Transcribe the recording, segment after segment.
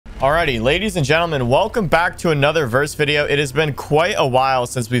Alrighty, ladies and gentlemen, welcome back to another verse video. It has been quite a while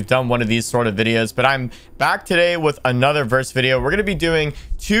since we've done one of these sort of videos, but I'm back today with another verse video. We're going to be doing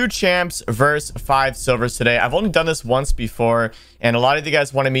 2 champs versus 5 silvers today. I've only done this once before, and a lot of you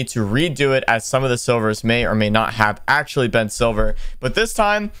guys wanted me to redo it as some of the silvers may or may not have actually been silver. But this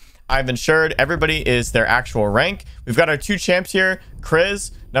time, I've ensured everybody is their actual rank. We've got our 2 champs here. Krizz,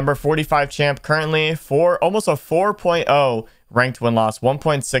 number 45 champ currently, for almost a 4.0 ranked win-loss,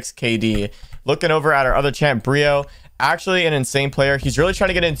 1.6 KD. Looking over at our other champ, Briyohs, actually an insane player. He's really trying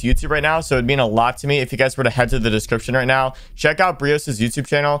to get into YouTube right now, so it'd mean a lot to me if you guys were to head to the description right now. Check out Briyohs' YouTube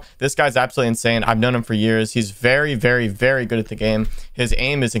channel. This guy's absolutely insane. I've known him for years. He's very, very, very good at the game. His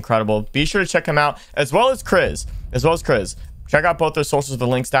aim is incredible. Be sure to check him out, as well as Krizz. Check out both their socials, the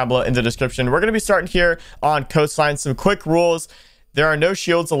links down below in the description. We're going to be starting here on Coastline. Some quick rules. There are no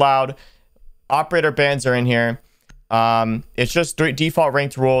shields allowed. Operator bans are in here. It's just 3 default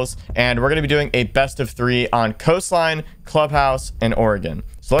ranked rules, and we're going to be doing a best of 3 on Coastline, Clubhouse, and Oregon.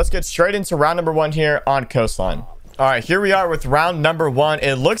 So let's get straight into round number 1 here on Coastline. All right, here we are with round number 1.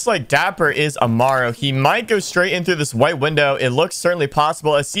 It looks like Dapper is Amaro. He might go straight in through this white window. It looks certainly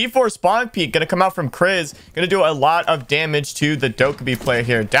possible. A C4 spawn peek going to come out from Krizz. Going to do a lot of damage to the Dokkaebi player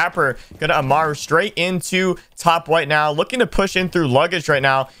here. Dapper going to Amaro straight into top white now. Looking to push in through luggage right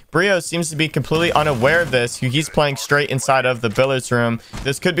now. Briyohs seems to be completely unaware of this. He's playing straight inside of the billiards room.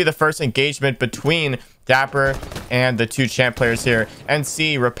 This could be the first engagement between Dapper and the 2 champ players here.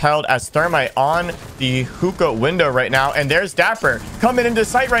 NC repelled as Thermite on the hookah window right now, and there's Dapper coming into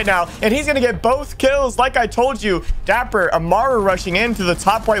sight right now, and he's gonna get both kills. Like I told you, Dapper Amaro rushing into the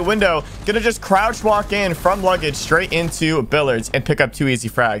top white window, gonna just crouch walk in from luggage straight into billiards and pick up 2 easy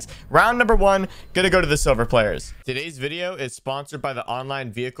frags. Round number 1 gonna go to the silver players. Today's video is sponsored by the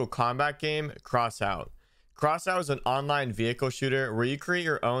online vehicle combat game Crossout. Crossout is an online vehicle shooter where you create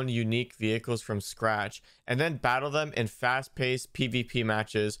your own unique vehicles from scratch and then battle them in fast-paced PvP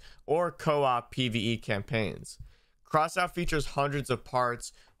matches or co-op PvE campaigns. Crossout features hundreds of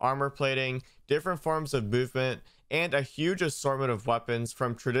parts, armor plating, different forms of movement, and a huge assortment of weapons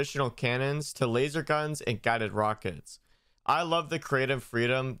from traditional cannons to laser guns and guided rockets. I love the creative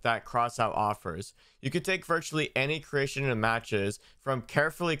freedom that Crossout offers. You can take virtually any creation in matches, from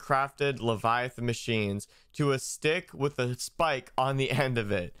carefully crafted Leviathan machines to a stick with a spike on the end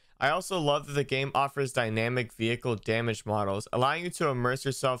of it. I also love that the game offers dynamic vehicle damage models, allowing you to immerse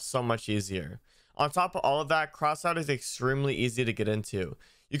yourself so much easier. On top of all of that, Crossout is extremely easy to get into.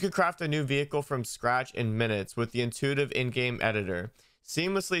 You can craft a new vehicle from scratch in minutes with the intuitive in-game editor.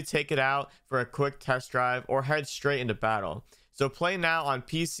 Seamlessly take it out for a quick test drive or head straight into battle. So play now on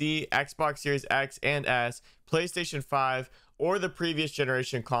PC, Xbox Series X and S, PlayStation 5, or the previous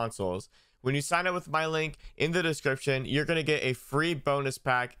generation consoles. When you sign up with my link in the description, you're going to get a free bonus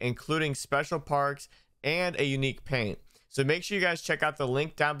pack including special parks and a unique paint. So make sure you guys check out the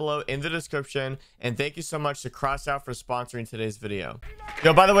link down below in the description, and thank you so much to Crossout for sponsoring today's video.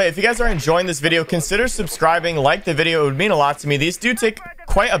 Yo, by the way, if you guys are enjoying this video, consider subscribing, like the video. It would mean a lot to me. These do take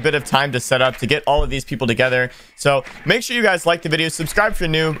quite a bit of time to set up to get all of these people together. So make sure you guys like the video, subscribe if you're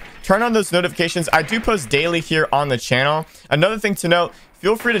new, turn on those notifications. I do post daily here on the channel. Another thing to note,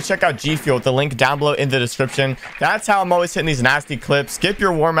 feel free to check out G Fuel with the link down below in the description. That's how I'm always hitting these nasty clips. Skip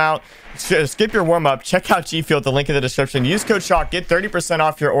your warm up. Check out G Fuel with the link in the description. Use code Shawk. Get 30%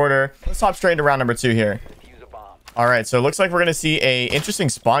 off your order. Let's hop straight into round number 2 here. All right, so it looks like we're going to see a interesting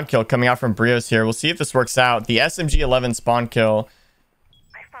spawn kill coming out from Briyohs here. We'll see if this works out. The SMG-11 spawn kill.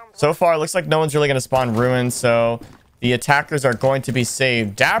 So far, it looks like no one's really going to spawn ruins, so the attackers are going to be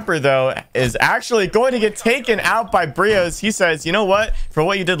saved. Dapper, though, is actually going to get taken out by Briyohs. He says, you know what? For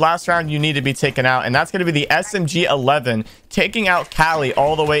what you did last round, you need to be taken out. And that's going to be the SMG-11 taking out Cali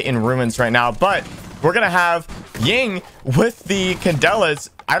all the way in ruins right now. But we're going to have Ying with the Candelas.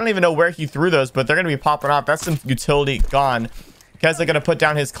 I don't even know where he threw those, but they're going to be popping off. That's some utility gone. Krizz going to put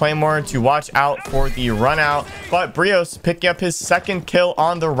down his Claymore to watch out for the run out, but Briyohs picking up his 2nd kill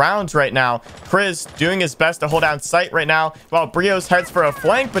on the rounds right now. Krizz doing his best to hold down sight right now, while Briyohs heads for a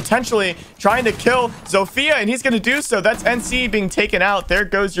flank, potentially trying to kill Zofia, and he's going to do so. That's NC being taken out. There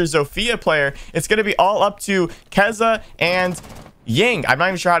goes your Zofia player. It's going to be all up to Krizz and Ying. I'm not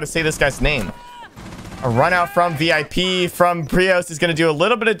even sure how to say this guy's name. A run out from VIP from Briyohs is going to do a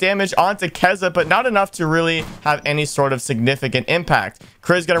little bit of damage onto Krizz, but not enough to really have any sort of significant impact.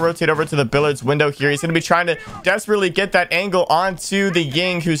 Krizz going to rotate over to the billiards window here. He's going to be trying to desperately get that angle onto the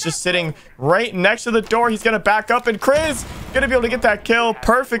Ying, who's just sitting right next to the door. He's going to back up, and Krizz gonna be able to get that kill.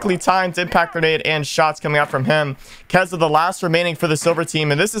 Perfectly timed impact grenade and shots coming out from him. Krizz the last remaining for the silver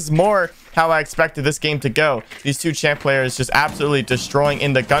team, and this is more how I expected this game to go. These two champ players just absolutely destroying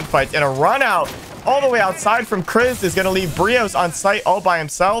in the gunfights, and a run out all the way outside from Krizz is going to leave Briyohs on site all by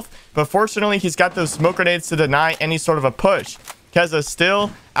himself, but fortunately he's got those smoke grenades to deny any sort of a push. Krizz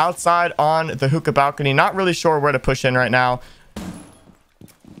still outside on the hookah balcony, not really sure where to push in right now.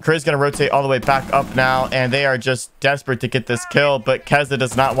 Krizz going to rotate all the way back up now, and they are just desperate to get this kill, but Krizz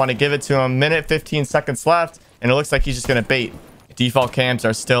does not want to give it to him. Minute 15 seconds left, and it looks like he's just going to bait. Default cams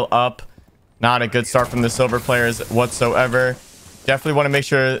are still up. Not a good start from the silver players whatsoever. Definitely want to make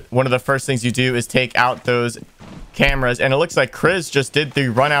sure one of the first things you do is take out those cameras, and it looks like Krizz just did the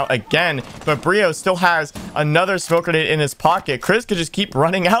run out again, but Briyohs still has another smoke grenade in his pocket. Krizz could just keep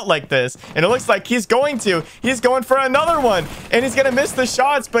running out like this, and it looks like he's going for another one, and he's gonna miss the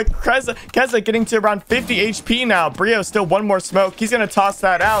shots, but Krizz getting to around 50 HP now. Briyohs still one more smoke. He's gonna toss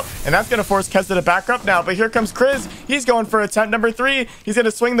that out, and that's gonna force Krizz to back up now, but here comes Krizz. He's going for attempt number 3. He's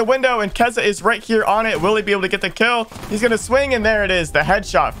gonna swing the window, and Krizz is right here on it. Will he be able to get the kill? He's gonna swing, and there it is, the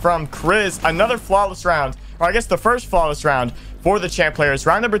headshot from Krizz. Another flawless round. Or I guess the first flawless round for the champ players.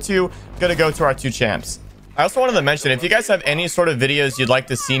 Round number 2 gonna go to our 2 champs. I also wanted to mention, if you guys have any sort of videos you'd like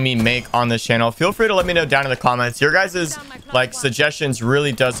to see me make on this channel, feel free to let me know down in the comments. Your guys' like suggestions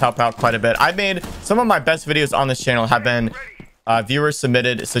really does help out quite a bit. I made some of my best videos on this channel have been viewers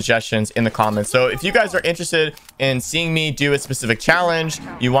submitted suggestions in the comments. So if you guys are interested in seeing me do a specific challenge,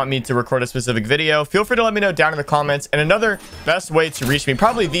 you want me to record a specific video, feel free to let me know down in the comments. And another best way to reach me,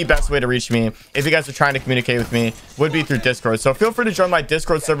 probably the best way to reach me if you guys are trying to communicate with me, would be through Discord. So feel free to join my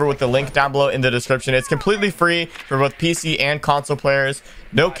Discord server with the link down below in the description. It's completely free for both PC and console players.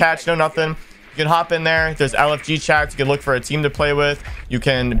 No catch, no nothing. You can hop in there. There's LFG chats. You can look for a team to play with. You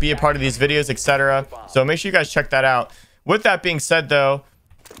can be a part of these videos, etc. So make sure you guys check that out. With that being said, though,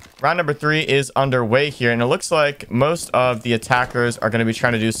 round number 3 is underway here, and it looks like most of the attackers are going to be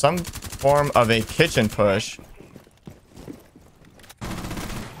trying to do some form of a kitchen push.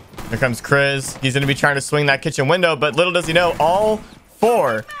 Here comes Krizz. He's going to be trying to swing that kitchen window, but little does he know, all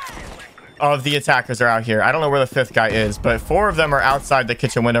 4 of the attackers are out here. I don't know where the 5th guy is, but 4 of them are outside the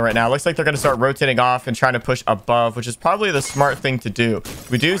kitchen window right now. Looks like they're going to start rotating off and trying to push above, which is probably the smart thing to do.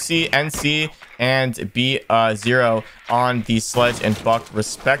 We do see NC and B0 on the sledge and buck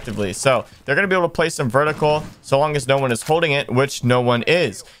respectively, so they're going to be able to play some vertical so long as no one is holding it, which no one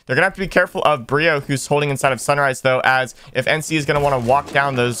is. They're going to have to be careful of Briyohs, who's holding inside of Sunrise, though, as if NC is going to want to walk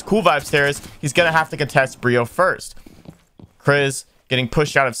down those cool vibe stairs, he's going to have to contest Briyohs first. Krizz getting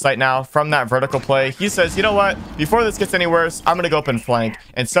pushed out of sight now from that vertical play. He says, you know what, before this gets any worse, I'm gonna go up and flank,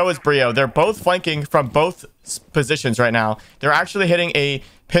 and so is Briyohs. They're both flanking from both positions right now. They're actually hitting a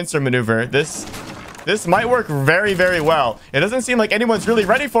pincer maneuver. This might work very, very well. It doesn't seem like anyone's really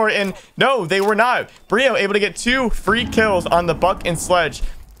ready for it, and no, they were not. Briyohs able to get 2 free kills on the buck and sledge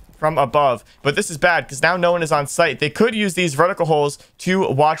from above, but this is bad because now no one is on site. They could use these vertical holes to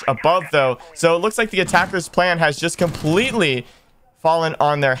watch above, though, so it looks like the attacker's plan has just completely fallen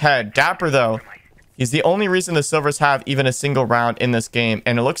on their head. Dapper, though, he's the only reason the silvers have even a single round in this game,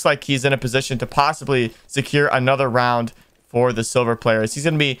 and it looks like he's in a position to possibly secure another round for the silver players. He's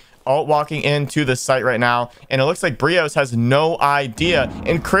going to be alt walking into the site right now, and it looks like Briyohs has no idea,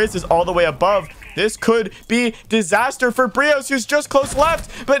 and Krizz is all the way above. This could be disaster for Briyohs, who's just close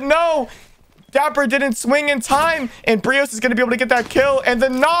left, but no, Dapper didn't swing in time, and Briyohs is going to be able to get that kill, and the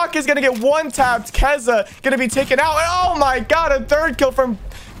knock is going to get one-tapped. Krizz going to be taken out, and oh my god, a 3rd kill from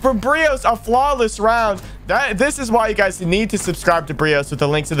Briyohs, a flawless round. This is why you guys need to subscribe to Briyohs with the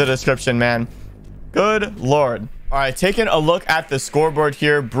links in the description, man. Good lord. All right, taking a look at the scoreboard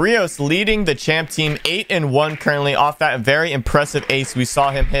here, Briyohs leading the champ team 8-1 currently off that very impressive ace we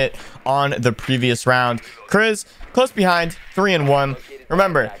saw him hit on the previous round. Krizz close behind, 3-1.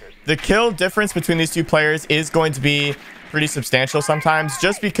 Remember, the kill difference between these 2 players is going to be pretty substantial sometimes,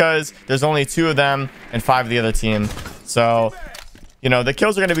 just because there's only 2 of them and 5 of the other team. So, you know, the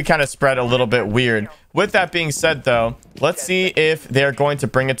kills are going to be kind of spread a little bit weird. With that being said, though, let's see if they're going to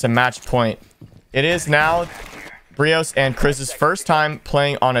bring it to match point. It is now Briyohs and Krizz's first time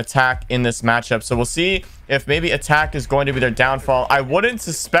playing on attack in this matchup, so we'll see if maybe attack is going to be their downfall. I wouldn't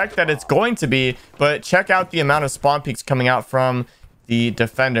suspect that it's going to be, but check out the amount of spawn peaks coming out from the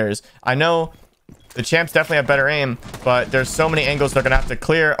defenders. I know the champs definitely have better aim, but there's so many angles they're gonna have to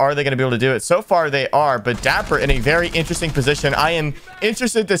clear. Are they gonna be able to do it? So far they are, but Dapper in a very interesting position. I am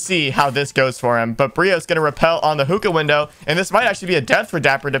interested to see how this goes for him, but Briyohs gonna repel on the hookah window, and this might actually be a death for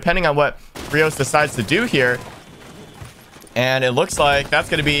Dapper depending on what Briyohs decides to do here. And it looks like that's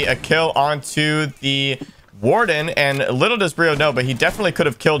gonna be a kill onto the Warden, and little does Brio know, but he definitely could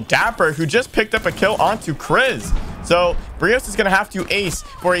have killed Dapper, who just picked up a kill onto Krizz. So Briyohs is going to have to ace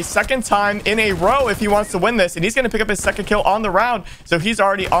for a second time in a row if he wants to win this, and he's going to pick up his second kill on the round, so he's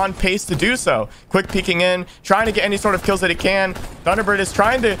already on pace to do so. Quick peeking in, trying to get any sort of kills that he can. Thunderbird is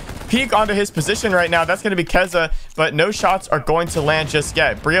trying to peek onto his position right now. That's going to be KiXSTAR, but no shots are going to land just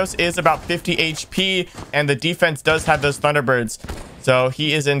yet. Briyohs is about 50 HP, and the defense does have those Thunderbirds, so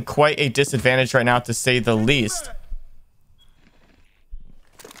he is in quite a disadvantage right now, to say the least.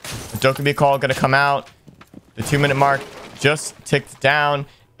 The Dokkaebi call going to come out. The 2-minute mark just ticked down,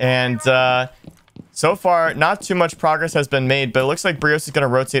 and so far not too much progress has been made, but it looks like Briyohs is going to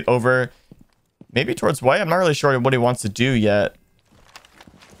rotate over maybe towards white. I'm not really sure what he wants to do yet.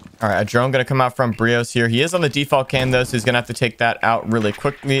 All right, a drone going to come out from Briyohs here. He is on the default cam though, so he's going to have to take that out really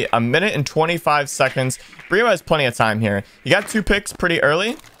quickly. 1 minute and 25 seconds. Briyohs has plenty of time here. He got 2 picks pretty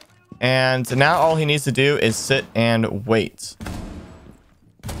early, and now all he needs to do is sit and wait.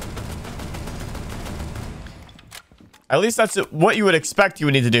 At least that's what you would expect you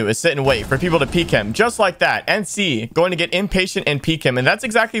would need to do, is sit and wait for people to peek him. Just like that. NC going to get impatient and peek him. And that's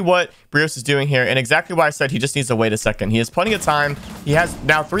exactly what Briyohs is doing here. And exactly why I said he just needs to wait a second. He has plenty of time. He has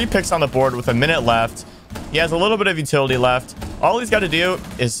now 3 picks on the board with 1 minute left. He has a little bit of utility left. All he's got to do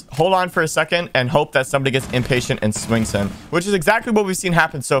is hold on for a second and hope that somebody gets impatient and swings him, which is exactly what we've seen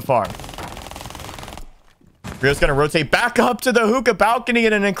happen so far. Briyohs going to rotate back up to the hookah balcony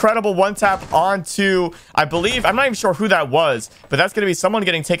and an incredible one-tap onto, I believe, I'm not even sure who that was, but that's going to be someone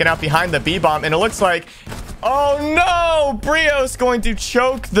getting taken out behind the B-bomb. And it looks like, oh no, Briyohs going to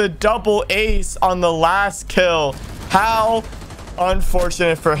choke the double ace on the last kill. How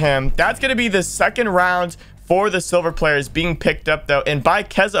unfortunate for him. That's going to be the second round for the silver players being picked up though, and by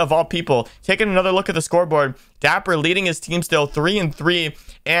KiXSTAR of all people. Taking another look at the scoreboard, Dapper leading his team still 3-3,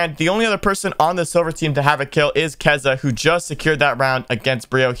 and the only other person on the silver team to have a kill is KiXSTAR, who just secured that round against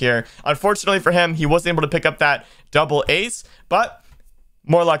Briyohs here. Unfortunately for him, he wasn't able to pick up that double ace, but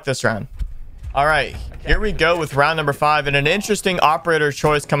more luck this round. All right, here we go with round number 5, and an interesting operator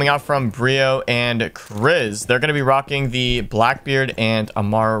choice coming out from Briyohs and Krizz. They're going to be rocking the Blackbeard and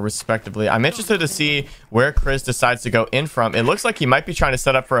Amaro respectively. I'm interested to see where Krizz decides to go in from. It looks like he might be trying to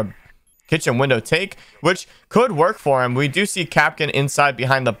set up for a kitchen window take, which could work for him. We do see Capkin inside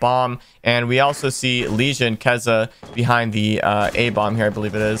behind the bomb, and we also see Legion KiXSTAR behind the A bomb here, I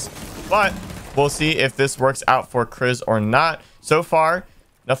believe it is. But we'll see if this works out for Krizz or not. So far,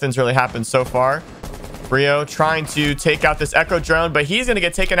 nothing's really happened so far. Briyohs trying to take out this Echo drone, but he's going to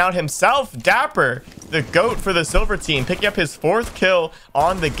get taken out himself. Dapper, the GOAT for the silver team, picking up his 4th kill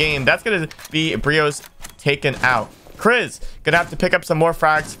on the game. That's going to be Briyohs taken out. Krizz going to have to pick up some more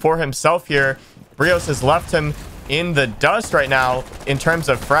frags for himself here. Briyohs has left him in the dust right now in terms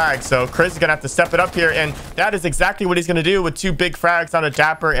of frags, so Krizz is going to have to step it up here, and that is exactly what he's going to do with 2 big frags on a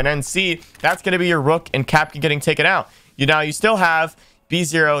Dapper and NC. That's going to be your Rook and Capkin getting taken out. You still have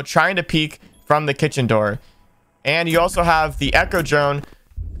B0 trying to peek from the kitchen door, and you also have the Echo drone,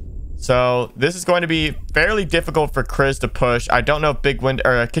 so this is going to be fairly difficult for Krizz to push. I don't know if big window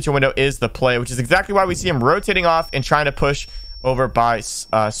or kitchen window is the play, which is exactly why we see him rotating off and trying to push over by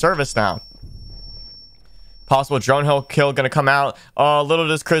service now. Possible drone hill kill going to come out. Oh, little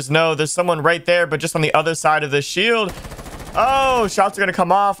does Krizz know there's someone right there, but just on the other side of the shield. Oh, shots are going to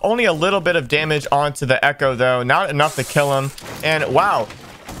come off. Only a little bit of damage onto the Echo, though. Not enough to kill him. And wow,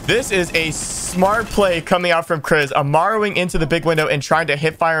 this is a smart play coming out from Krizz. Amaroing into the big window and trying to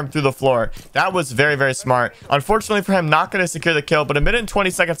hip fire him through the floor. That was very, very smart. Unfortunately for him, not going to secure the kill, but 1 minute and 20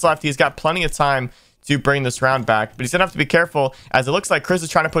 seconds left. He's got plenty of time to bring this round back, but he's gonna have to be careful, as it looks like Krizz is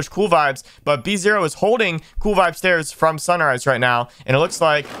trying to push Cool Vibes, but B0 is holding Cool Vibe stairs from Sunrise right now, and it looks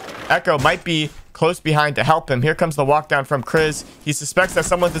like Echo might be close behind to help him. Here comes the walk down from Krizz. He suspects that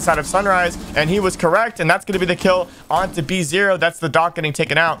someone's inside of Sunrise, and he was correct, and that's going to be the kill onto B0. That's the Doc getting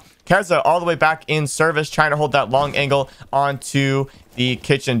taken out. KiXSTAR all the way back in service, trying to hold that long angle onto the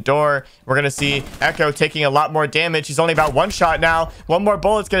kitchen door. We're going to see Echo taking a lot more damage. He's only about 1 shot now. 1 more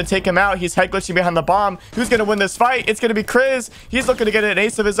bullet's going to take him out. He's head glitching behind the bomb. Who's going to win this fight? It's going to be Krizz. He's looking to get an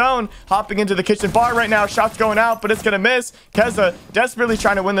ace of his own. Hopping into the kitchen bar right now. Shots going out, but it's going to miss. KiXSTAR desperately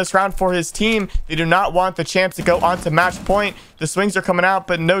trying to win this round for his team. They do not want the champs to go on to match point. The swings are coming out,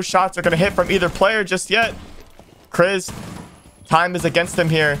 but no shots are going to hit from either player just yet. Krizz, time is against him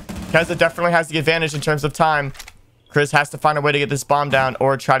here. KiXSTAR definitely has the advantage in terms of time. Krizz has to find a way to get this bomb down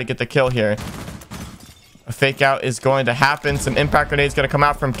or try to get the kill here. A fake out is going to happen. Some impact grenades going to come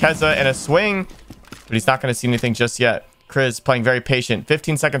out from KiXSTAR and a swing, but he's not going to see anything just yet. Krizz playing very patient.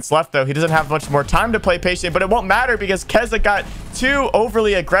 15 seconds left, though. He doesn't have much more time to play patient, but it won't matter because KiXSTAR got too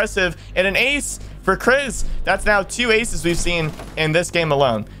overly aggressive, and an ace for Krizz. That's now 2 aces we've seen in this game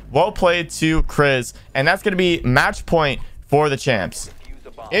alone. Well played to Krizz, and that's going to be match point for the champs.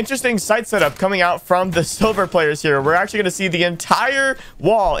 Interesting site setup coming out from the silver players here. We're actually going to see the entire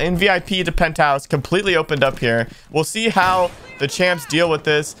wall in VIP to penthouse completely opened up here. We'll see how the champs deal with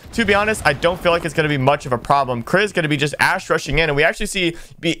this. To be honest, I don't feel like it's going to be much of a problem. Krizz is going to be just ash rushing in, and we actually see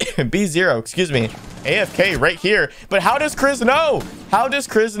B0, excuse me, AFK right here. But how does Krizz know? How does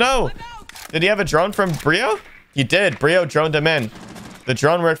Krizz know? Did he have a drone from Brio? He did. Brio droned him in. The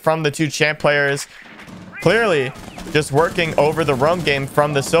drone work from the 2 champ players. Clearly just working over the roam game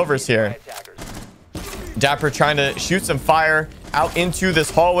from the silvers here. Dapper trying to shoot some fire out into this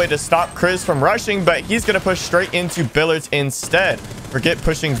hallway to stop Krizz from rushing, but he's going to push straight into Billards instead. Forget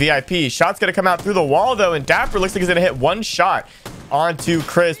pushing VIP. Shot's going to come out through the wall, though, and Dapper looks like he's going to hit 1 shot onto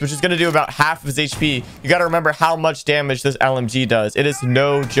Krizz, which is going to do about half of his HP. You got to remember how much damage this LMG does. It is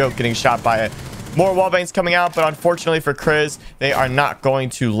no joke getting shot by it. More wallbangs coming out, but unfortunately for Krizz, they are not going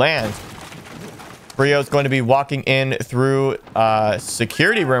to land. Briyohs going to be walking in through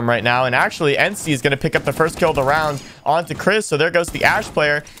security room right now, and actually NC is going to pick up the first kill of the round onto Krizz. So there goes the Ash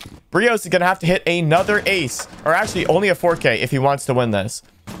player. Briyohs is going to have to hit another ace, or actually only a 4K if he wants to win this.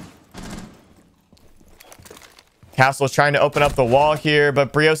 Castle is trying to open up the wall here,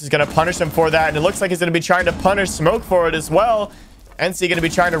 but Briyohs is going to punish him for that, and it looks like he's going to be trying to punish Smoke for it as well. NC going to be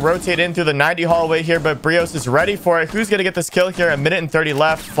trying to rotate in through the 90 hallway here, but Briyohs is ready for it. Who's going to get this kill here? 1:30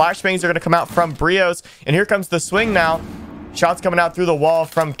 left. Flashbangs are going to come out from Briyohs, and here comes the swing now. Shots coming out through the wall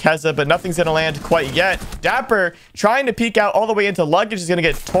from Keza, but nothing's going to land quite yet. Dapper trying to peek out all the way into luggage is going to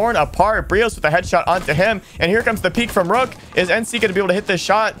get torn apart. Briyohs with a headshot onto him, and here comes the peek from Rook. Is NC going to be able to hit this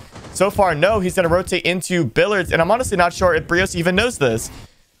shot? So far, no. He's going to rotate into Billards, and I'm honestly not sure if Briyohs even knows this.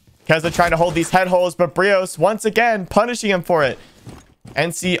 Keza trying to hold these head holes, but Briyohs once again punishing him for it.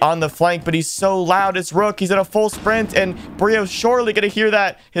 NC on the flank, but he's so loud. It's Rook. He's in a full sprint, and Briyohs surely going to hear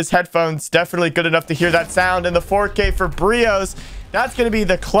that. His headphones definitely good enough to hear that sound, and the 4K for Briyohs. That's going to be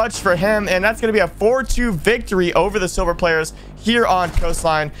the clutch for him, and that's going to be a 4-2 victory over the silver players here on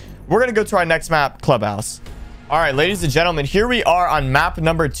Coastline. We're going to go to our next map, Clubhouse. All right, ladies and gentlemen, here we are on map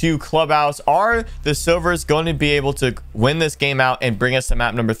number 2, Clubhouse. Are the silvers going to be able to win this game out and bring us to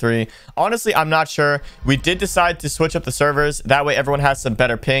map number 3? Honestly, I'm not sure. We did decide to switch up the servers. That way everyone has some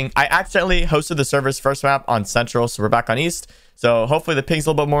better ping. I accidentally hosted the servers first map on Central, so we're back on East. So hopefully the ping's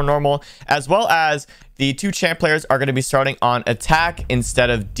a little bit more normal, as well as the 2 champ players are going to be starting on attack instead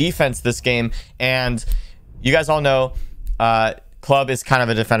of defense this game. And you guys all know Club is kind of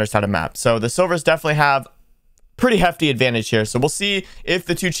a defender side of map. So the silvers definitely have pretty hefty advantage here. So we'll see if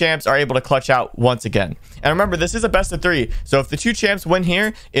the 2 champs are able to clutch out once again. And remember, this is a best of 3. So if the 2 champs win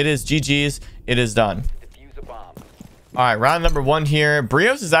here, it is GG's. It is done. All right, round number 1 here.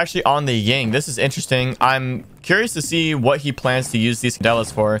 Briyohs is actually on the Ying. This is interesting. I'm curious to see what he plans to use these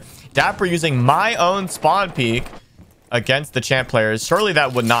Candelas for. Dapper using my own spawn peek against the champ players. Surely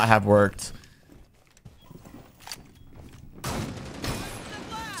that would not have worked.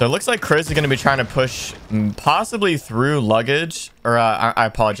 So it looks like Krizz is going to be trying to push possibly through luggage, or I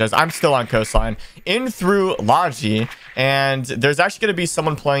apologize. I'm still on Coastline. In through Logi, and there's actually going to be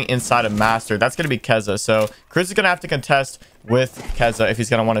someone playing inside of Master. That's going to be Keza. So Krizz is going to have to contest with Keza if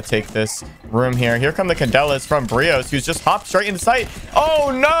he's going to want to take this room here. Here come the Candelas from Briyohs, who's just hopped straight into sight. Oh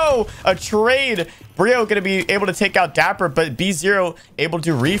no! A trade. Brio going to be able to take out Dapper, but B0 able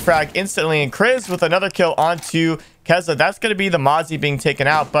to refrag instantly, and Krizz with another kill onto Keza. That's going to be the Mozzie being taken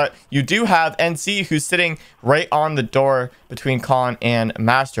out, but you do have NC who's sitting right on the door between Khan and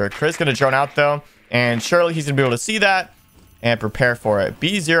Master. Krizz going to drone out though, and surely he's going to be able to see that and prepare for it.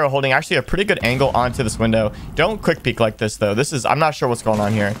 B0 holding actually a pretty good angle onto this window. Don't quick peek like this though. This is, I'm not sure what's going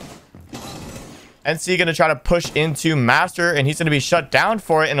on here. NC going to try to push into Master, and he's going to be shut down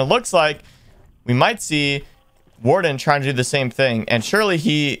for it, and it looks like we might see Warden trying to do the same thing, and surely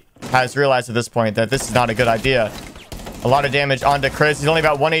he has realized at this point that this is not a good idea. A lot of damage onto Krizz. He's only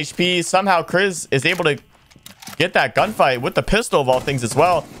about 1 HP. Somehow Krizz is able to get that gunfight with the pistol of all things as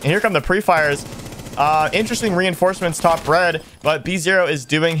well. And here come the pre-fires. Interesting reinforcements top red, but B0 is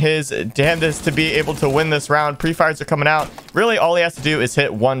doing his damnedest to be able to win this round. Pre-fires are coming out. Really, all he has to do is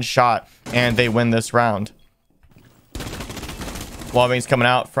hit 1 shot, and they win this round. Wallbangs coming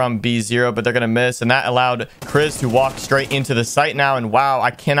out from B0, but they're going to miss, and that allowed Krizz to walk straight into the site now. And wow,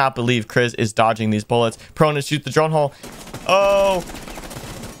 I cannot believe Krizz is dodging these bullets. Prone to shoot the drone hole. Oh,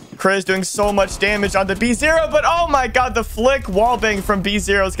 Krizz doing so much damage onto B0, but oh my god, the flick wallbang from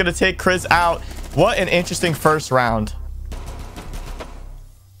B0 is going to take Krizz out. What an interesting first round.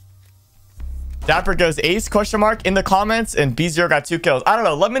 Dapper goes ace question mark in the comments, and B0 got 2 kills. I don't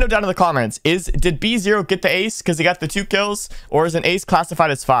know. Let me know down in the comments. Did B0 get the ace because he got the 2 kills, or is an ace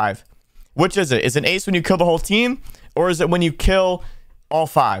classified as 5? Which is it? Is an ace when you kill the whole team, or is it when you kill all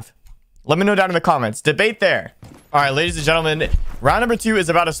 5? Let me know down in the comments. Debate there. All right, ladies and gentlemen, round number 2 is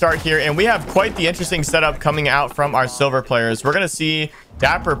about to start here, and we have quite the interesting setup coming out from our silver players. We're going to see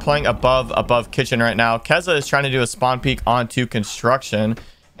Dapper playing above kitchen right now. Keza is trying to do a spawn peek onto construction,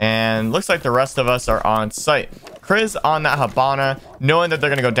 and looks like the rest of us are on site. Krizz on that Habana, knowing that they're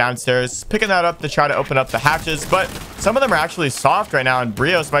going to go downstairs, picking that up to try to open up the hatches, but some of them are actually soft right now, and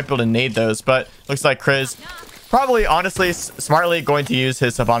Briyohs might be able to nade those, but looks like Krizz probably, honestly, smartly going to use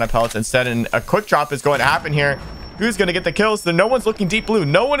his Habana pellets instead, and a quick drop is going to happen here. Who's going to get the kills? No one's looking deep blue.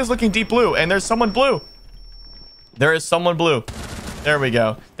 No one is looking deep blue, and there's someone blue. There is someone blue. There we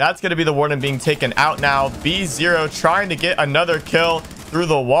go. That's going to be the warden being taken out now. B0 trying to get another kill through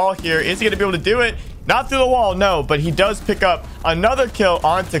the wall here. Is he going to be able to do it? Not through the wall, no, but he does pick up another kill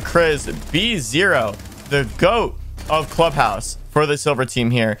onto Krizz. B0, the GOAT of Clubhouse for the silver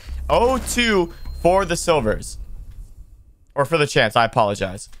team here. 0-2 for the silvers. Or for the chance, I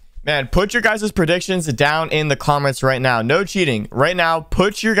apologize. Man, put your guys' predictions down in the comments right now. No cheating. Right now,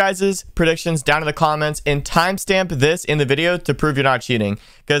 put your guys' predictions down in the comments and timestamp this in the video to prove you're not cheating.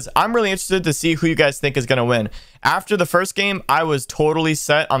 Because I'm really interested to see who you guys think is going to win. After the first game, I was totally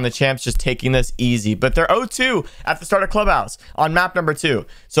set on the champs just taking this easy. But they're 0-2 at the start of Clubhouse on map number 2.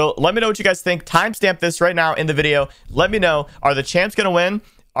 So let me know what you guys think. Timestamp this right now in the video. Let me know, are the champs going to win?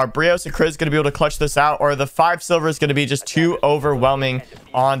 Are Briyohs and Krizz going to be able to clutch this out? Or are the 5 silvers going to be just too overwhelming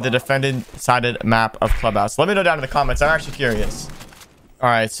on the defended-sided map of Clubhouse? Let me know down in the comments. I'm actually curious. All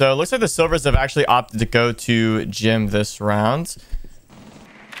right, so it looks like the silvers have actually opted to go to gym this round.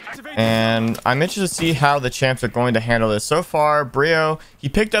 And I'm interested to see how the champs are going to handle this. So far, Brio, he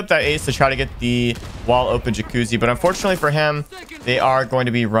picked up that ace to try to get the wall open jacuzzi. But unfortunately for him, they are going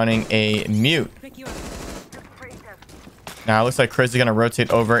to be running a mute. Now, it looks like Krizz is going to rotate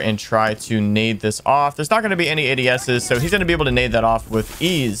over and try to nade this off. There's not going to be any ADSs, so he's going to be able to nade that off with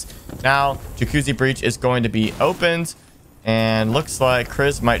ease. Now, Jacuzzi Breach is going to be opened, and looks like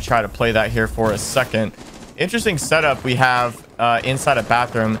Krizz might try to play that here for a second. Interesting setup we have inside a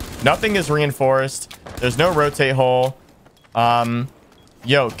bathroom. Nothing is reinforced. There's no rotate hole.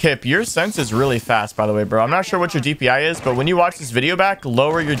 Yo, Kip, your sense is really fast, by the way, bro. I'm not sure what your DPI is, but when you watch this video back,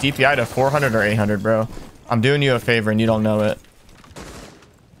 lower your DPI to 400 or 800, bro. I'm doing you a favor and you don't know it.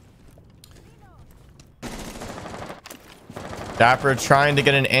 Dapper trying to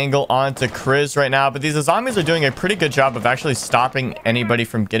get an angle onto Krizz right now, but these zombies are doing a pretty good job of actually stopping anybody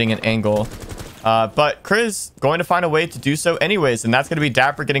from getting an angle. But Krizz going to find a way to do so anyways, and that's going to be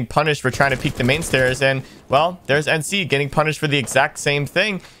Dapper getting punished for trying to peek the main stairs, and well, there's NC getting punished for the exact same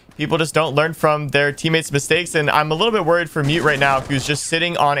thing. People just don't learn from their teammates' mistakes, and I'm a little bit worried for Mute right now, who's just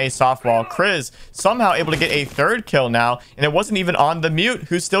sitting on a soft wall. Krizz somehow able to get a 3rd kill now, and it wasn't even on the Mute,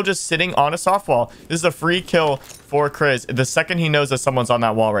 who's still just sitting on a soft wall. This is a free kill for Krizz. The second he knows that someone's on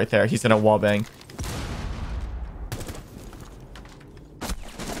that wall right there, he's gonna wall bang.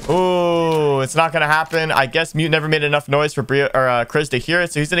 Ooh, it's not gonna happen. I guess Mute never made enough noise for Krizz to hear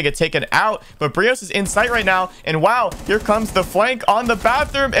it, so he's gonna get taken out. But Briyohs is in sight right now, and wow, here comes the flank on the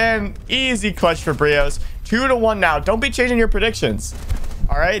bathroom, and easy clutch for Briyohs. 2-1 now. Don't be changing your predictions.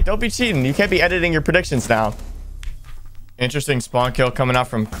 All right, don't be cheating. You can't be editing your predictions now. Interesting spawn kill coming out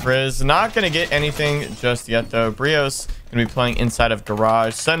from Krizz. Not gonna get anything just yet though. Briyohs gonna be playing inside of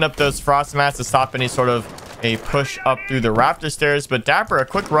garage, setting up those frost mats to stop any sort of a push up through the rafter stairs. But Dapper, a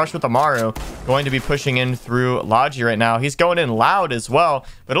quick rush with Amaru, going to be pushing in through Logi right now. He's going in loud as well,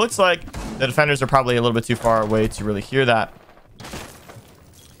 but it looks like the defenders are probably a little bit too far away to really hear that.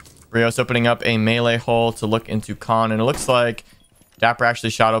 Briyohs opening up a melee hole to look into Con, and it looks like Dapper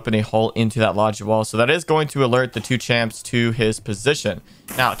actually shot open a hole into that Logi wall, so that is going to alert the 2 champs to his position.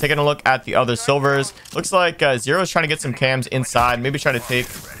 Now, taking a look at the other silvers, looks like Zero is trying to get some cams inside, maybe try to take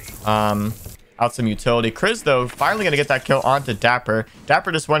out some utility. Krizz, though, finally going to get that kill onto Dapper.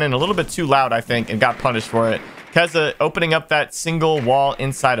 Dapper just went in a little bit too loud, I think, and got punished for it. Keza opening up that single wall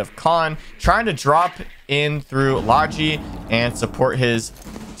inside of Con, trying to drop in through Logi and support his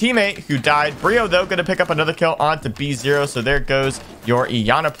teammate who died. Brio, though, going to pick up another kill onto B0, so there goes your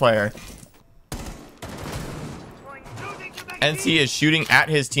Iana player. NC is shooting at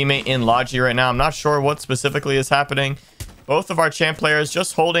his teammate in Logi right now. I'm not sure what specifically is happening. Both of our champ players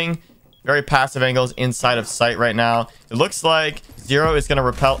just holding very passive angles inside of sight right now. It looks like Zero is going to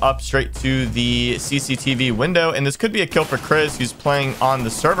rappel up straight to the CCTV window, and this could be a kill for Krizz, who's playing on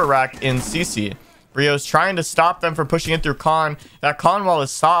the server rack in CC. Briyohs trying to stop them from pushing in through con. That con wall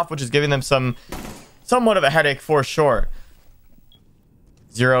is soft, which is giving them somewhat of a headache for sure.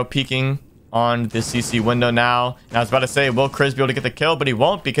 Zero peeking on the CC window now. And I was about to say, will Krizz be able to get the kill? But he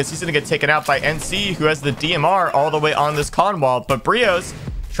won't, because he's going to get taken out by NC, who has the DMR all the way on this con wall. But Briyohs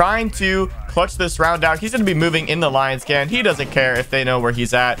trying to clutch this round out. He's going to be moving in the Lions can. He doesn't care if they know where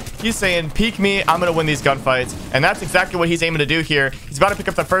he's at. He's saying, peek me, I'm going to win these gunfights. And that's exactly what he's aiming to do here. He's about to pick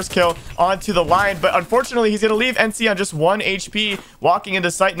up the first kill onto the Lion, but unfortunately, he's going to leave NC on just 1 HP, walking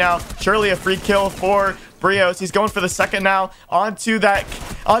into sight now. Surely a free kill for Briyohs. He's going for the second now onto that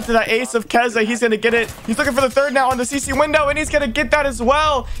ace of Krizz. He's going to get it. He's looking for the third now on the CC window, and he's going to get that as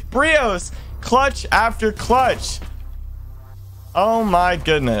well. Briyohs, clutch after clutch. Oh my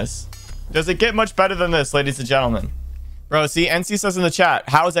goodness. Does it get much better than this, ladies and gentlemen? Bro, see, NC says in the chat,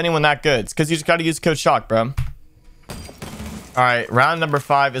 how is anyone that good? It's because you just got to use code Shawk, bro. All right, round number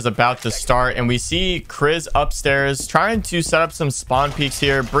 5 is about to start, and we see Krizz upstairs trying to set up some spawn peeks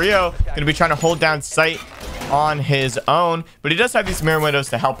here. Briyohs going to be trying to hold down sight on his own, but he does have these mirror windows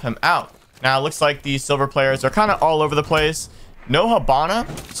to help him out. Now, it looks like the silver players are kind of all over the place. No Habana,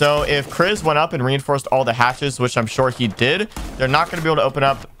 so if Krizz went up and reinforced all the hatches, which I'm sure he did, they're not going to be able to open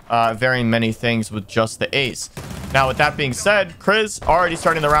up very many things with just the ace. Now, with that being said, Krizz already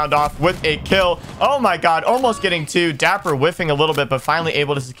starting the round off with a kill. Oh my god, almost getting 2. Dapper whiffing a little bit, but finally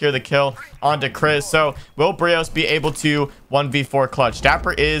able to secure the kill onto Krizz. So will Briyohs be able to 1v4 clutch?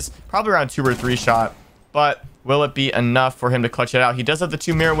 Dapper is probably around 2 or 3 shot, but will it be enough for him to clutch it out? He does have the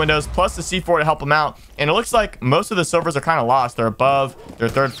 2 mirror windows plus the C4 to help him out, and it looks like most of the silvers are kind of lost. They're above their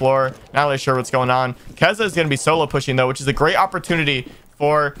 3rd floor, not really sure what's going on. KiXSTAR is going to be solo pushing though, which is a great opportunity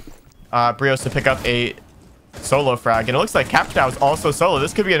for Briyohs to pick up a solo frag, and it looks like KiXSTAR is also solo.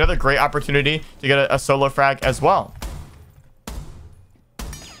 This could be another great opportunity to get a solo frag as well.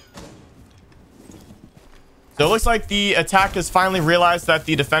 So it looks like the attack has finally realized that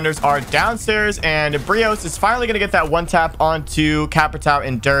the defenders are downstairs, and Briyohs is finally going to get that 1 tap onto Capitao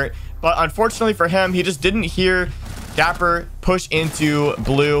in dirt. But unfortunately for him, he just didn't hear Dapper push into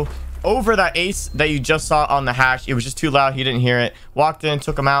blue over that ace that you just saw on the hash. It was just too loud. He didn't hear it. Walked in,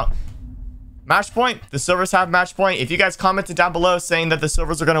 took him out. Match point. The silvers have match point. If you guys commented down below saying that the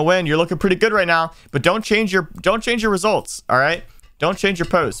silvers are going to win, you're looking pretty good right now. But don't change your results. All right. Don't change your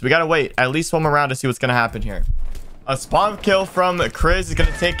post. We got to wait at least 1 more round to see what's going to happen here. A spawn kill from Krizz is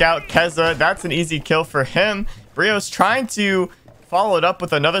going to take out KiXSTAR. That's an easy kill for him. Briyohs trying to follow it up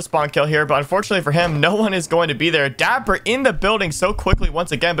with another spawn kill here, but unfortunately for him, no one is going to be there. Dapper in the building so quickly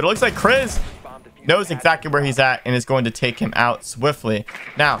once again, but it looks like Krizz knows exactly where he's at and is going to take him out swiftly.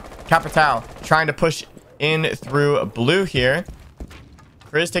 Now, Capitao trying to push in through blue here.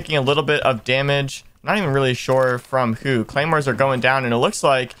 Krizz taking a little bit of damage. Not even really sure from who. Claymores are going down, and it looks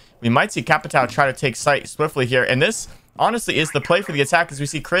like we might see Capitao try to take sight swiftly here. And this, honestly, is the play for the attack, as we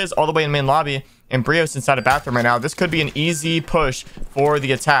see Krizz all the way in main lobby and Briyohs inside a bathroom right now. This could be an easy push for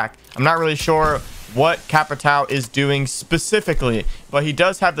the attack. I'm not really sure what Capitao is doing specifically, but he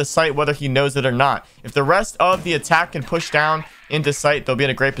does have the sight whether he knows it or not. If the rest of the attack can push down into sight, they'll be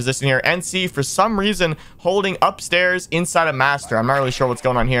in a great position here. NC, for some reason, holding upstairs inside a master. I'm not really sure what's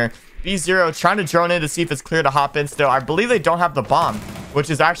going on here. B0 trying to drone in to see if it's clear to hop in still. I believe they don't have the bomb,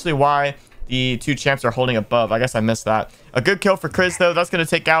 which is actually why the 2 champs are holding above. I guess I missed that. A good kill for Krizz, though. That's going to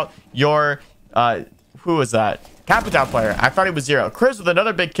take out your... who was that? Capitao player. I thought he was 0. Krizz with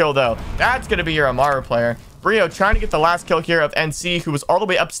another big kill, though. That's going to be your Amaru player. Briyohs trying to get the last kill here of NC, who was all the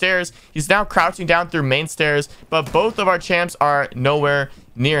way upstairs. He's now crouching down through main stairs, but both of our champs are nowhere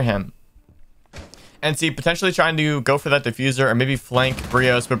near him. NC potentially trying to go for that diffuser or maybe flank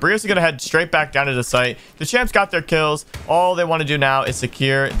Briyohs, but Briyohs is going to head straight back down to the site. The champs got their kills. All they want to do now is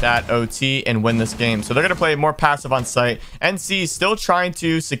secure that OT and win this game. So they're going to play more passive on site. NC still trying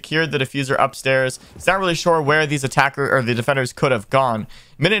to secure the diffuser upstairs. He's not really sure where these attackers or the defenders could have gone.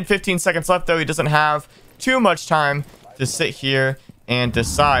 Minute and 15 seconds left, though. He doesn't have too much time to sit here and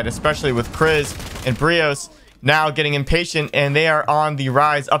decide, especially with Krizz and Briyohs now getting impatient, and they are on the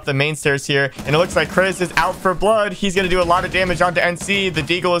rise up the main stairs here, and it looks like Krizz is out for blood. He's going to do a lot of damage onto NC. The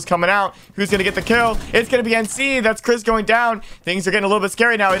Deagle is coming out. Who's going to get the kill? It's going to be NC. That's Krizz going down. Things are getting a little bit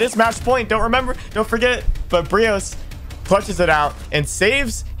scary now. It is match point. Don't forget. But Briyohs clutches it out and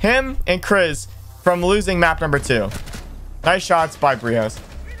saves him and Krizz from losing map number 2. Nice shots by Briyohs.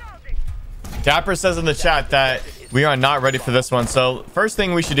 Dapper says in the chat that we are not ready for this one. So first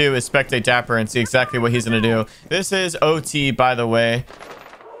thing we should do is spectate Dapper and see exactly what he's going to do. This is OT, by the way.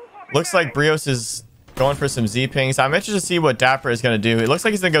 Looks like Briyohs is going for some Z pings. I'm interested to see what Dapper is going to do. It looks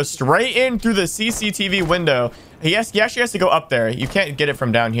like he's going to go straight in through the CCTV window. He actually has to go up there. You can't get it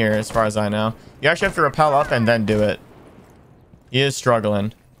from down here as far as I know. You actually have to rappel up and then do it. He is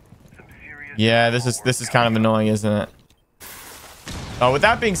struggling. Yeah, this is kind of annoying, isn't it? With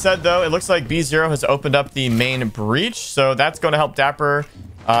that being said, though, it looks like B0 has opened up the main breach. So that's going to help Dapper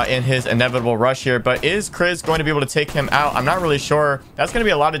in his inevitable rush here. But is Krizz going to be able to take him out? I'm not really sure. That's going to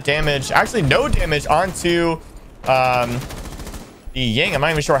be a lot of damage. Actually, no damage onto the Ying. I'm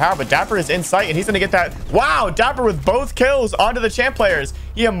not even sure how, but Dapper is in sight and he's going to get that. Wow, Dapper with both kills onto the champ players.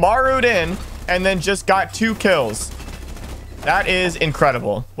 He Amaru'd in and then just got 2 kills. That is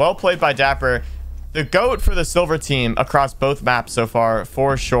incredible. Well played by Dapper. The GOAT for the silver team across both maps so far,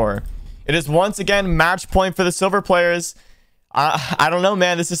 for sure. It is once again match point for the silver players. I don't know,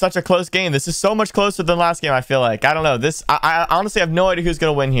 man. This is such a close game. This is so much closer than last game, I feel like. I don't know. I honestly have no idea who's going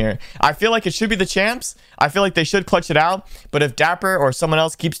to win here. I feel like it should be the champs. I feel like they should clutch it out. But if Dapper or someone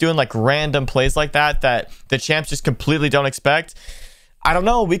else keeps doing like random plays like that the champs just completely don't expect, I don't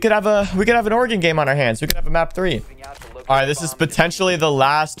know. We could have an Oregon game on our hands. We could have a map 3. All right, this is potentially the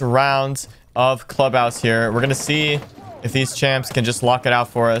last round of Clubhouse here. We're gonna see if these champs can just lock it out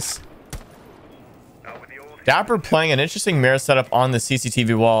for us. Dapper playing an interesting mirror setup on the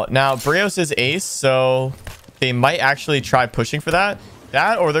CCTV wall. Now Briyohs is ace, so they might actually try pushing for that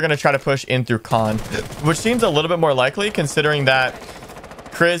or they're gonna try to push in through con, which seems a little bit more likely considering that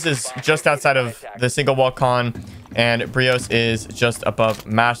Krizz is just outside of the single wall con and Briyohs is just above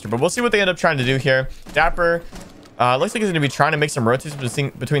master. But we'll see what they end up trying to do here. Dapper looks like he's going to be trying to make some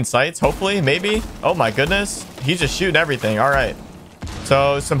rotations between sites. Hopefully, maybe. Oh my goodness. He's just shooting everything. All right.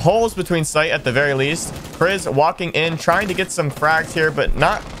 So some holes between site at the very least. Krizz walking in, trying to get some frags here, but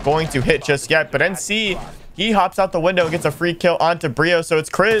not going to hit just yet. But NC, he hops out the window and gets a free kill onto Briyohs. So it's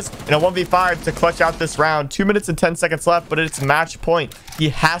Krizz in a 1v5 to clutch out this round. 2 minutes and 10 seconds left, but it's match point. He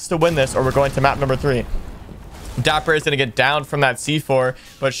has to win this or we're going to map number 3. Dapper is going to get down from that C4,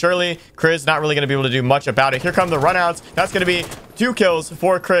 but surely Krizz not really going to be able to do much about it. Here come the runouts. That's going to be 2 kills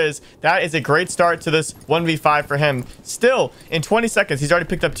for Krizz. That is a great start to this 1v5 for him. Still, in 20 seconds, he's already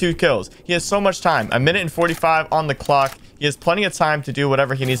picked up 2 kills. He has so much time. 1 minute and 45 on the clock. He has plenty of time to do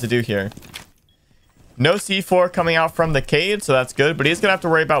whatever he needs to do here. No C4 coming out from the Cade, so that's good, but he's going to have to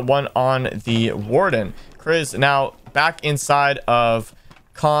worry about one on the Warden. Krizz now back inside of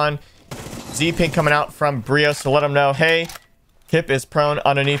Con. Z-Ping coming out from Briyohs to let him know, hey, Kip is prone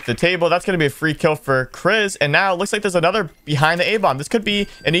underneath the table. That's going to be a free kill for Krizz. And now it looks like there's another behind the A-bomb. This could be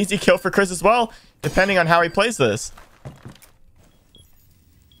an easy kill for Krizz as well, depending on how he plays this.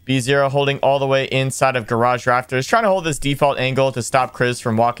 B0 holding all the way inside of garage rafters, trying to hold this default angle to stop Krizz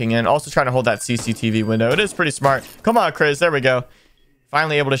from walking in. Also trying to hold that CCTV window. It is pretty smart. Come on, Krizz. There we go.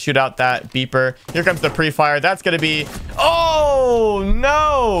 Finally able to shoot out that beeper. Here comes the pre-fire. That's going to be... Oh,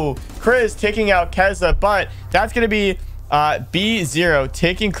 no! Krizz taking out Keza, but that's going to be B0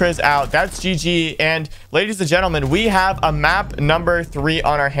 taking Krizz out. That's GG. And ladies and gentlemen, we have a map number 3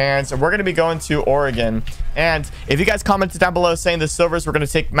 on our hands. And we're going to be going to Oregon. And if you guys commented down below saying the silvers were going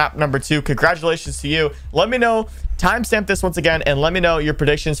to take map number 2, congratulations to you. Let me know. Timestamp this once again. And let me know your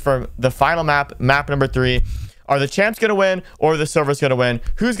predictions for the final map, map number 3. Are the champs going to win or the silvers going to win?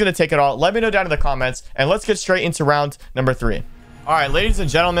 Who's going to take it all? Let me know down in the comments. And let's get straight into round number 3. All right, ladies and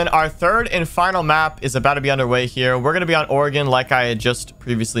gentlemen, our third and final map is about to be underway here. We're going to be on Oregon, like I had just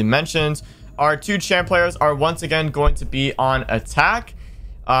previously mentioned. Our 2 champ players are once again going to be on attack.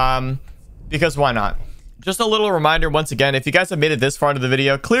 Because why not? Just a little reminder once again, if you guys have made it this far into the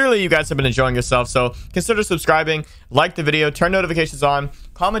video, clearly you guys have been enjoying yourself. So consider subscribing, like the video, turn notifications on,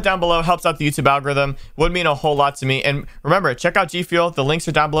 comment down below, helps out the YouTube algorithm, would mean a whole lot to me. And remember, check out G Fuel. The links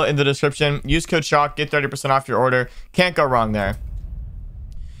are down below in the description. Use code Shawk, get 30% off your order. Can't go wrong there.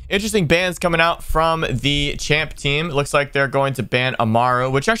 Interesting bans coming out from the champ team. It looks like they're going to ban Amaru,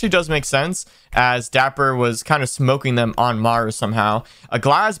 which actually does make sense as Dapper was kind of smoking them on Maru somehow. A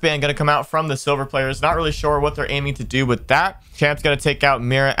glass ban going to come out from the silver players. Not really sure what they're aiming to do with that. Champ's going to take out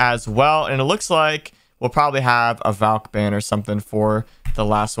Mira as well. And it looks like we'll probably have a Valk ban or something for the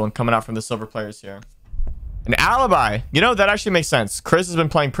last one coming out from the silver players here. An alibi. You know, that actually makes sense. Krizz has been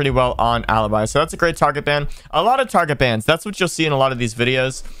playing pretty well on alibi. So that's a great target ban. A lot of target bans. That's what you'll see in a lot of these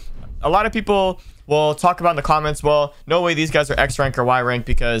videos. A lot of people will talk about in the comments, well, no way these guys are X rank or Y rank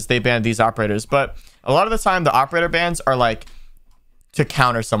because they banned these operators. But a lot of the time, the operator bans are like to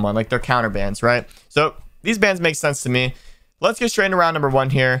counter someone, like they're counter bans, right? So these bans make sense to me. Let's get straight into round number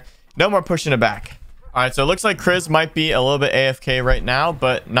 1 here. No more pushing it back. All right, so it looks like Krizz might be a little bit AFK right now,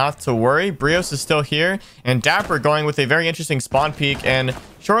 but not to worry. Briyohs is still here, and Dapper going with a very interesting spawn peek, and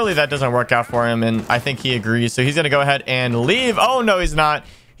surely that doesn't work out for him, and I think he agrees. So he's going to go ahead and leave. Oh, no, he's not.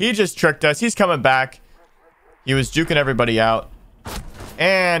 He just tricked us. He's coming back. He was juking everybody out,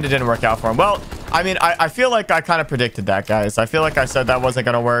 and it didn't work out for him. Well, I mean, I feel like I kind of predicted that, guys. I feel like I said that wasn't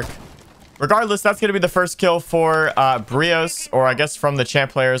going to work. Regardless, that's going to be the first kill for Briyohs, or I guess from the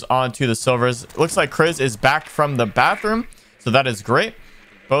champ players onto the silvers. Looks like Krizz is back from the bathroom, so that is great.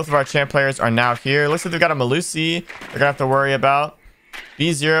 Both of our champ players are now here. Looks like they've got a Melusi they're going to have to worry about.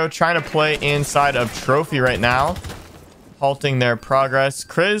 B0 trying to play inside of Trophy right now, halting their progress.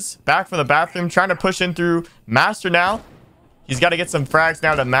 Krizz back from the bathroom, trying to push in through Master now. He's got to get some frags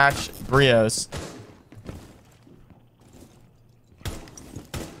now to match Briyohs.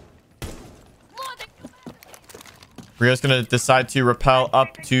 Briyohs going to decide to rappel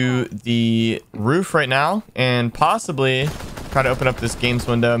up to the roof right now and possibly try to open up this games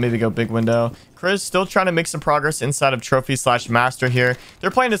window, maybe go big window. Krizz still trying to make some progress inside of Trophy / Master here. They're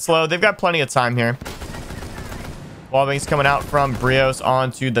playing it slow. They've got plenty of time here. Wallbang's coming out from Briyohs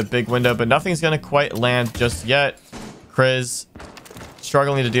onto the big window, but nothing's going to quite land just yet. Krizz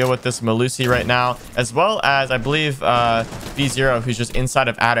struggling to deal with this Melusi right now, as well as, I believe, B0, who's just inside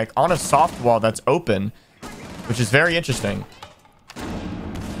of Attic on a soft wall that's open, which is very interesting.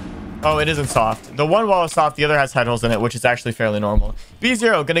 Oh, it isn't soft. The one wall is soft. The other has head holes in it, which is actually fairly normal.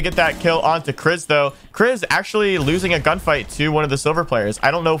 B0 going to get that kill onto Krizz, though. Krizz actually losing a gunfight to one of the silver players.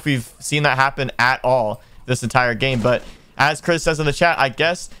 I don't know if we've seen that happen at all this entire game, but as Krizz says in the chat, I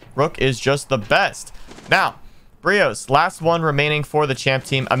guess Rook is just the best. Now, Briyohs, last one remaining for the champ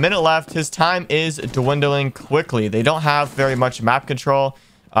team. A minute left. His time is dwindling quickly. They don't have very much map control.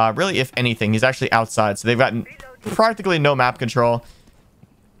 Really, if anything, he's actually outside, so they've got practically no map control.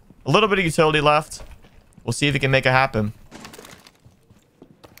 A little bit of utility left. We'll see if he can make it happen.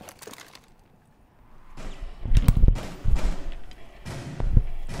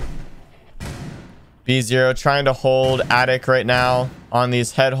 B0 trying to hold Attic right now on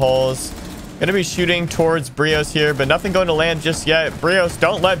these head holes. Gonna be shooting towards Briyohs here, but nothing going to land just yet. Briyohs,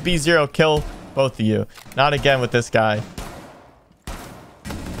 don't let B0 kill both of you. Not again with this guy.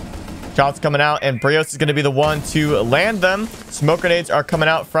 Shots coming out, and Briyohs is going to be the one to land them. Smoke grenades are coming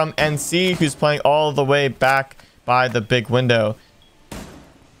out from NC, who's playing all the way back by the big window.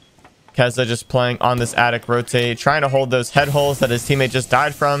 KiXSTAR just playing on this Attic rotate, trying to hold those head holes that his teammate just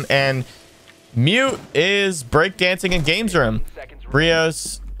died from. And Mute is breakdancing in games room.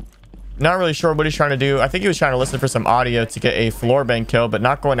 Briyohs, not really sure what he's trying to do. I think he was trying to listen for some audio to get a floor bang kill, but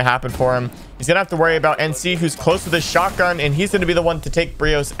not going to happen for him. He's going to have to worry about NC, who's close with his shotgun, and he's going to be the one to take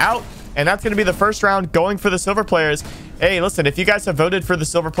Briyohs out. And that's going to be the first round going for the silver players. Hey, listen, if you guys have voted for the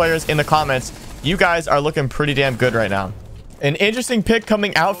silver players in the comments, you guys are looking pretty damn good right now. An interesting pick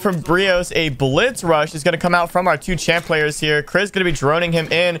coming out from Briyohs. A blitz rush is going to come out from our two champ players here. Krizz going to be droning him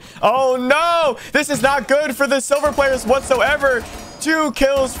in. Oh, no! This is not good for the silver players whatsoever. 2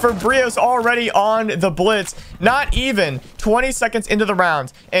 kills for Briyohs already on the blitz. Not even 20 seconds into the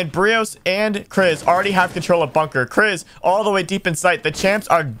round, and Briyohs and Krizz already have control of bunker. Krizz all the way deep in sight. The champs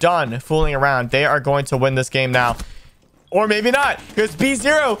are done fooling around. They are going to win this game now. Or maybe not, because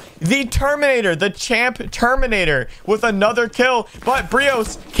B0, the Terminator, the champ Terminator, with another kill. But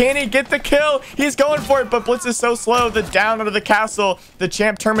Briyohs, can he get the kill? He's going for it, but Blitz is so slow. The down under the castle, the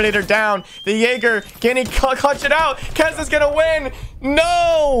champ Terminator down. The Jaeger, can he clutch it out? KiXSTAR's gonna win.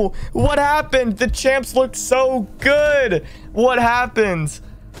 No! What happened? The champs look so good. What happened?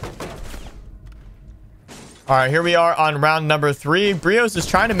 All right, here we are on round number 3. Briyohs is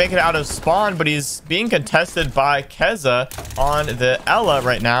trying to make it out of spawn, but he's being contested by KiXSTAR on the Ella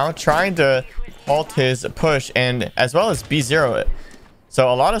right now, trying to halt his push, and as well as B0.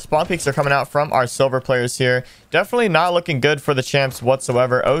 So a lot of spawn peaks are coming out from our silver players here. Definitely not looking good for the champs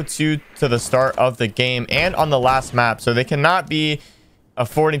whatsoever. 0-2 to the start of the game and on the last map, so they cannot be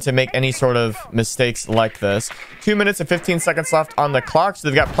affording to make any sort of mistakes like this. 2 minutes and 15 seconds left on the clock, so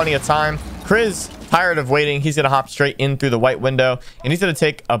they've got plenty of time. Krizz, tired of waiting, he's going to hop straight in through the white window, and he's going to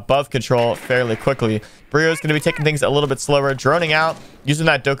take above control fairly quickly. Briyohs going to be taking things a little bit slower, droning out, using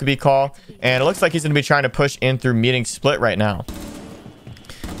that Dokubi call, and it looks like he's going to be trying to push in through meeting split right now.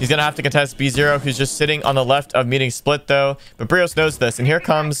 He's going to have to contest B0, who's just sitting on the left of meeting split, though. But Briyohs knows this, and here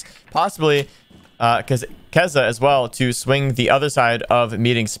comes possibly because KiXSTAR as well to swing the other side of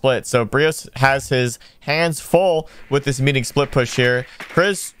meeting split. So Briyohs has his hands full with this meeting split push here.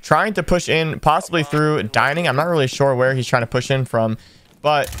 Krizz trying to push in possibly through dining. I'm not really sure where he's trying to push in from,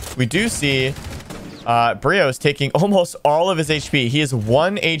 but we do see Briyohs taking almost all of his HP. He is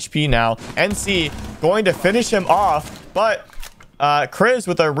 1 HP now. NC going to finish him off, but Krizz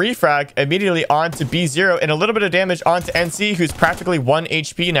with a refrag immediately onto B0 and a little bit of damage onto NC, who's practically 1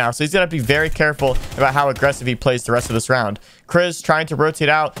 HP now. So he's going to be very careful about how aggressive he plays the rest of this round. Krizz trying to rotate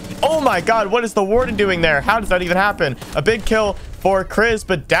out. Oh my god, what is the Warden doing there? How does that even happen? A big kill for Krizz,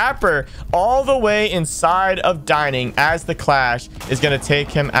 but Dapper all the way inside of Dining as the clash is going to take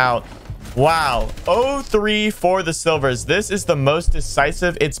him out. Wow, 0-3 for the Silvers. This is the most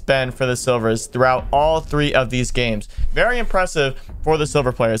decisive it's been for the Silvers throughout all 3 of these games. Very impressive for the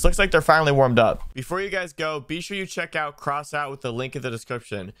Silver players. Looks like they're finally warmed up. Before you guys go, be sure you check out Crossout with the link in the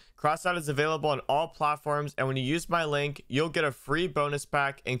description. Crossout is available on all platforms, and when you use my link, you'll get a free bonus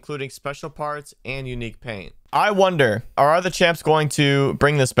pack, including special parts and unique paint. I wonder, are the champs going to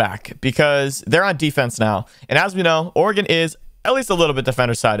bring this back? Because they're on defense now. And as we know, Oregon is at least a little bit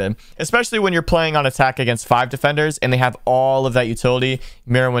defender sided, especially when you're playing on attack against 5 defenders and they have all of that utility,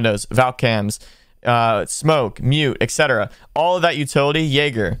 mirror windows, Valk cams, smoke, mute, etc. All of that utility,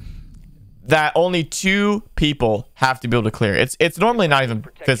 Jaeger, that only 2 people have to be able to clear. It's normally not even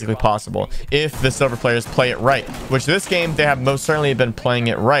physically possible if the Silver players play it right, which this game they have most certainly been playing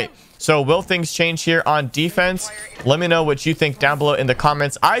it right. So will things change here on defense? Let me know what you think down below in the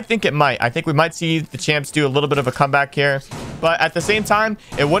comments. I think it might. I think we might see the champs do a little bit of a comeback here. But at the same time,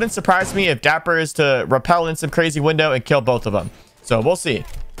 it wouldn't surprise me if Dapper is to rappel in some crazy window and kill both of them. So we'll see.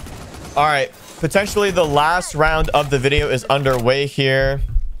 All right. Potentially the last round of the video is underway here.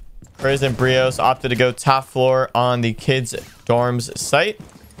 Krizz and Briyohs opted to go top floor on the kids' dorms site.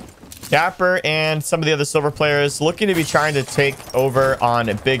 Dapper and some of the other Silver players looking to be trying to take over on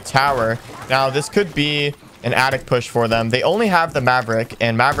a big tower. Now, this could be an attic push for them. They only have the Maverick,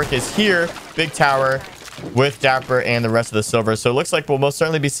 and Maverick is here, big tower, with Dapper and the rest of the Silver. So it looks like we'll most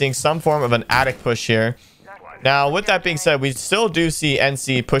certainly be seeing some form of an attic push here. Now, with that being said, we still do see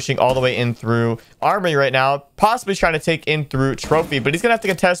NC pushing all the way in through Armory right now, possibly trying to take in through Trophy, but he's going to have to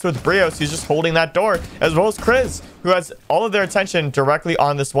contest with Briyohs, who's just holding that door, as well as Krizz, who has all of their attention directly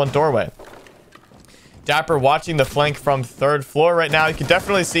on this one doorway. Dapper watching the flank from 3rd floor right now. You can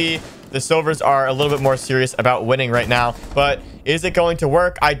definitely see the Silvers are a little bit more serious about winning right now, but is it going to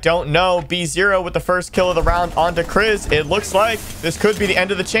work? I don't know. B0 with the first kill of the round onto Krizz. It looks like this could be the end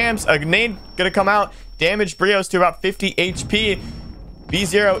of the champs. A nade going to come out, damage Briyohs to about 50 HP.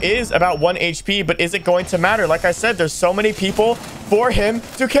 B0 is about 1 HP, but is it going to matter? Like I said, there's so many people for him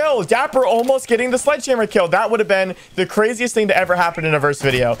to kill. Dapper almost getting the sledgehammer kill. That would have been the craziest thing to ever happen in a verse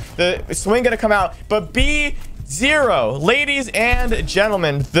video. The swing going to come out, but B0, ladies and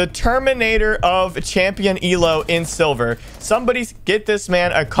gentlemen, the Terminator of champion Elo in Silver. Somebody get this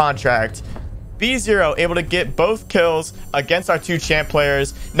man a contract. B0 able to get both kills against our 2 champ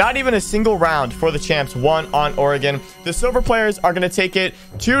players. Not even a single round for the champs won on Oregon. The Silver players are going to take it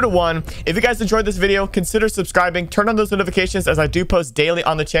 2-1. If you guys enjoyed this video, consider subscribing. Turn on those notifications as I do post daily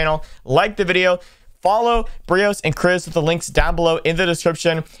on the channel. Like the video. Follow Briyohs and Krizz with the links down below in the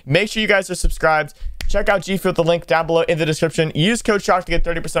description. Make sure you guys are subscribed. Check out G Fuel with the link down below in the description. Use code Shawk to get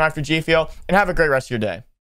 30% off your G Fuel, and have a great rest of your day.